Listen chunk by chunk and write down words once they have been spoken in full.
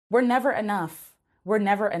We're never enough. We're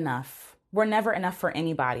never enough. We're never enough for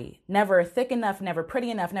anybody. Never thick enough, never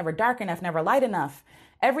pretty enough, never dark enough, never light enough.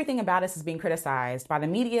 Everything about us is being criticized by the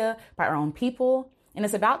media, by our own people. And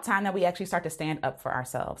it's about time that we actually start to stand up for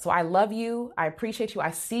ourselves. So I love you. I appreciate you.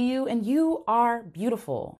 I see you, and you are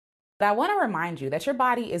beautiful. But I want to remind you that your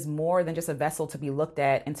body is more than just a vessel to be looked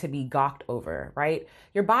at and to be gawked over, right?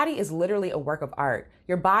 Your body is literally a work of art.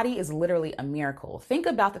 Your body is literally a miracle. Think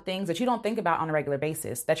about the things that you don't think about on a regular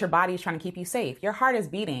basis, that your body is trying to keep you safe. Your heart is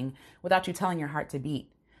beating without you telling your heart to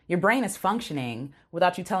beat. Your brain is functioning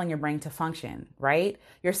without you telling your brain to function, right?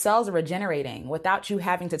 Your cells are regenerating without you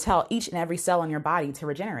having to tell each and every cell in your body to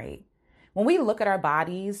regenerate. When we look at our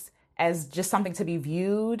bodies as just something to be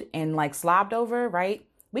viewed and like slobbed over, right?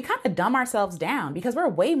 We kind of dumb ourselves down because we're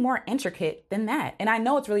way more intricate than that. And I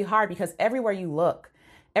know it's really hard because everywhere you look,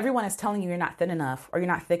 everyone is telling you you're not thin enough, or you're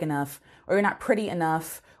not thick enough, or you're not pretty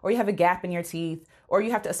enough, or you have a gap in your teeth, or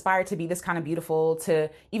you have to aspire to be this kind of beautiful to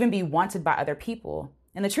even be wanted by other people.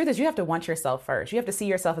 And the truth is, you have to want yourself first. You have to see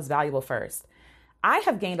yourself as valuable first. I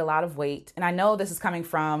have gained a lot of weight, and I know this is coming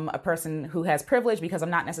from a person who has privilege because I'm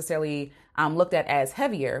not necessarily looked at as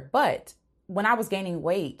heavier. But when I was gaining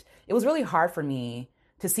weight, it was really hard for me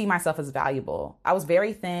to see myself as valuable. I was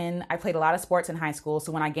very thin. I played a lot of sports in high school.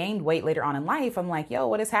 So when I gained weight later on in life, I'm like, yo,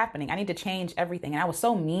 what is happening? I need to change everything. And I was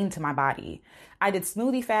so mean to my body. I did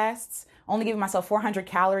smoothie fasts, only giving myself 400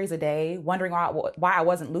 calories a day, wondering why I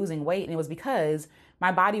wasn't losing weight. And it was because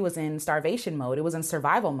my body was in starvation mode. It was in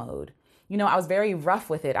survival mode. You know, I was very rough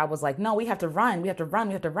with it. I was like, no, we have to run. We have to run.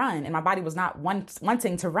 We have to run. And my body was not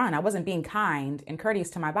wanting to run. I wasn't being kind and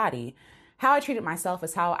courteous to my body. How I treated myself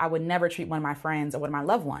is how I would never treat one of my friends or one of my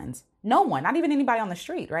loved ones. No one, not even anybody on the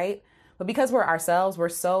street, right? But because we're ourselves, we're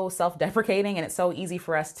so self-deprecating, and it's so easy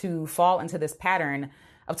for us to fall into this pattern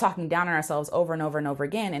of talking down on ourselves over and over and over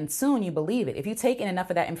again. And soon you believe it. If you take in enough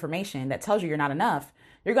of that information that tells you you're not enough,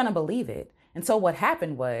 you're going to believe it. And so what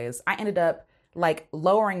happened was I ended up like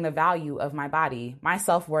lowering the value of my body. My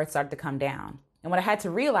self-worth started to come down. And what I had to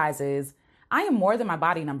realize is I am more than my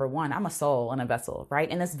body, number one. I'm a soul and a vessel, right?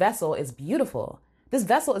 And this vessel is beautiful. This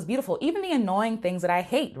vessel is beautiful. Even the annoying things that I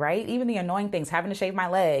hate, right? Even the annoying things, having to shave my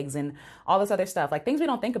legs and all this other stuff, like things we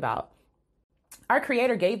don't think about. Our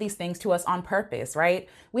creator gave these things to us on purpose, right?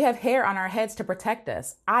 We have hair on our heads to protect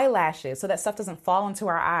us, eyelashes so that stuff doesn't fall into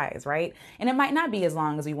our eyes, right? And it might not be as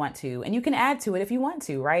long as we want to, and you can add to it if you want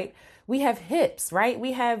to, right? We have hips, right?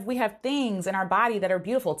 We have things in our body that are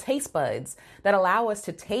beautiful, taste buds that allow us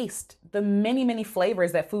to taste the many, many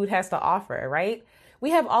flavors that food has to offer, right? We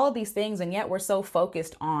have all of these things, and yet we're so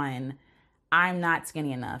focused on, I'm not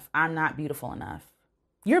skinny enough. I'm not beautiful enough.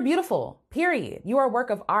 You're beautiful, period. You are a work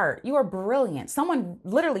of art. You are brilliant. Someone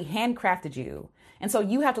literally handcrafted you. And so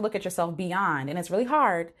you have to look at yourself beyond, and it's really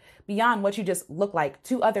hard, beyond what you just look like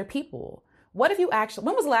to other people. What if you actually,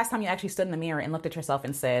 when was the last time you actually stood in the mirror and looked at yourself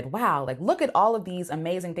and said, wow, like look at all of these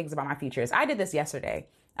amazing things about my features. I did this yesterday.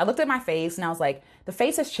 I looked at my face and I was like, the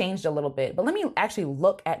face has changed a little bit, but let me actually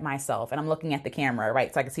look at myself. And I'm looking at the camera,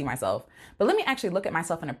 right? So I can see myself, but let me actually look at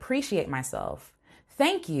myself and appreciate myself.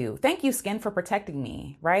 Thank you. Thank you, skin, for protecting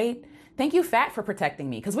me, right? Thank you, fat, for protecting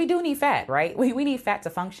me, because we do need fat, right? We need fat to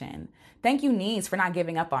function. Thank you, knees, for not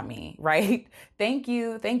giving up on me, right? Thank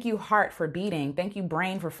you, heart, for beating. Thank you,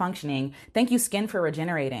 brain, for functioning. Thank you, skin, for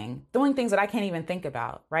regenerating, doing things that I can't even think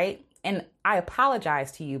about, right? And I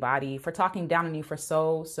apologize to you, body, for talking down on you for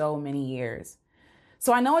so many years.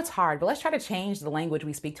 So I know it's hard, but let's try to change the language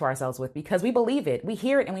we speak to ourselves with, because we believe it. We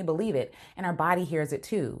hear it and we believe it, and our body hears it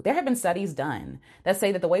too. There have been studies done that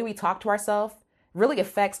say that the way we talk to ourselves really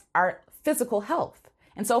affects our physical health.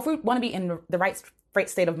 And so if we want to be in the right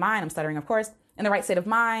state of mind, I'm stuttering, of course, in the right state of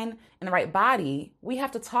mind, in the right body, we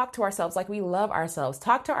have to talk to ourselves like we love ourselves.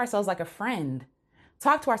 Talk to ourselves like a friend.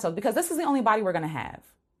 Talk to ourselves, because this is the only body we're going to have.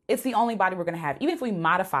 It's the only body we're going to have. Even if we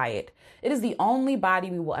modify it, it is the only body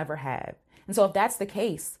we will ever have. And so if that's the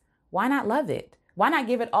case, why not love it? Why not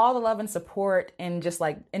give it all the love and support and just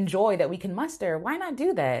like enjoy that we can muster? Why not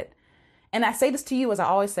do that? And I say this to you as I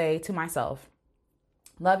always say to myself.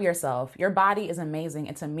 Love yourself. Your body is amazing.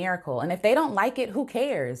 It's a miracle. And if they don't like it, who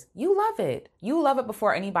cares? You love it. You love it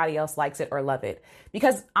before anybody else likes it or love it.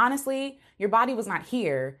 Because honestly, your body was not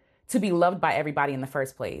here to be loved by everybody in the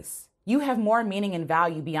first place. You have more meaning and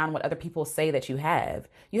value beyond what other people say that you have.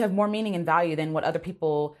 You have more meaning and value than what other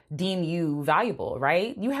people deem you valuable,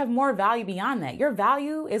 right? You have more value beyond that. Your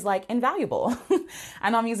value is like invaluable. I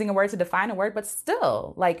know I'm using a word to define a word, but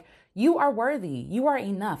still, like, you are worthy. You are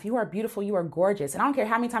enough. You are beautiful. You are gorgeous. And I don't care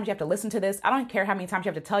how many times you have to listen to this. I don't care how many times you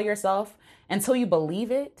have to tell yourself until you believe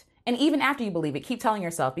it. And even after you believe it, keep telling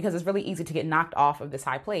yourself, because it's really easy to get knocked off of this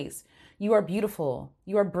high place. You are beautiful.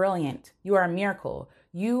 You are brilliant. You are a miracle.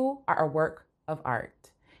 You are a work of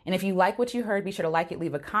art. And if you like what you heard, be sure to like it,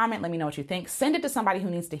 leave a comment, let me know what you think. Send it to somebody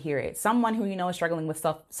who needs to hear it. Someone who you know is struggling with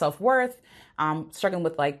self-worth, struggling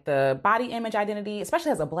with like the body image identity,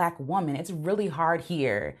 especially as a Black woman. It's really hard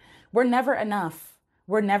here. We're never enough.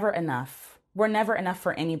 We're never enough. We're never enough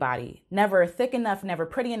for anybody. Never thick enough, never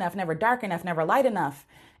pretty enough, never dark enough, never light enough.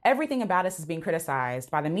 Everything about us is being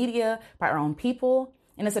criticized by the media, by our own people.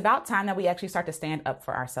 And it's about time that we actually start to stand up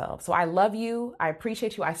for ourselves. So I love you. I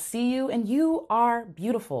appreciate you. I see you. And you are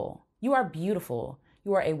beautiful. You are beautiful.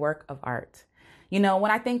 You are a work of art. You know,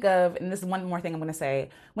 when I think of, and this is one more thing I'm going to say,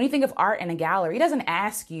 when you think of art in a gallery, it doesn't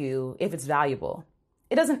ask you if it's valuable.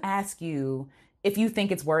 It doesn't ask you if you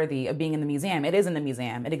think it's worthy of being in the museum. It is in the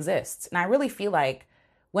museum. It exists. And I really feel like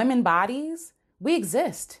women bodies, we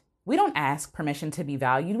exist. We don't ask permission to be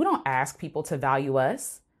valued. We don't ask people to value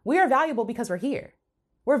us. We are valuable because we're here.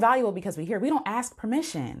 We're valuable because we're here. We don't ask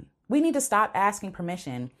permission. We need to stop asking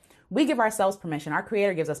permission. We give ourselves permission. Our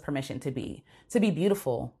Creator gives us permission to be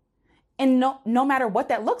beautiful. And no matter what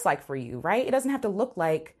that looks like for you, right? It doesn't have to look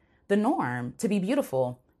like the norm to be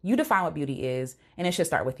beautiful. You define what beauty is, and it should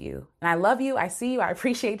start with you. And I love you. I see you. I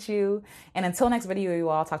appreciate you. And until next video, you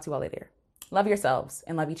all, talk to you all later. Love yourselves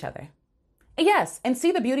and love each other. And yes, and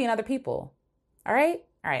see the beauty in other people. All right?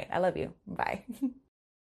 All right. I love you. Bye.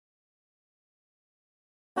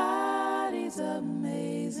 Body's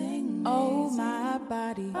amazing. Oh, my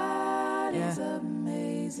body. Body's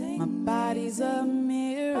amazing. My body's a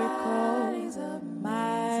miracle. Body's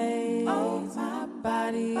amazing. My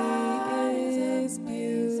body is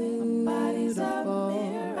beautiful. My body's a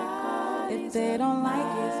miracle. If they don't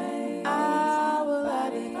like it, I will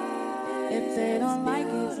love it. If they don't like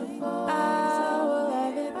it, I will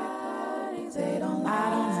love it. I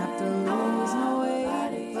don't have to lose no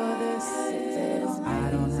weight for this. I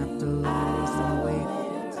don't have to lose no weight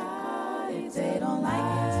if they don't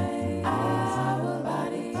like it.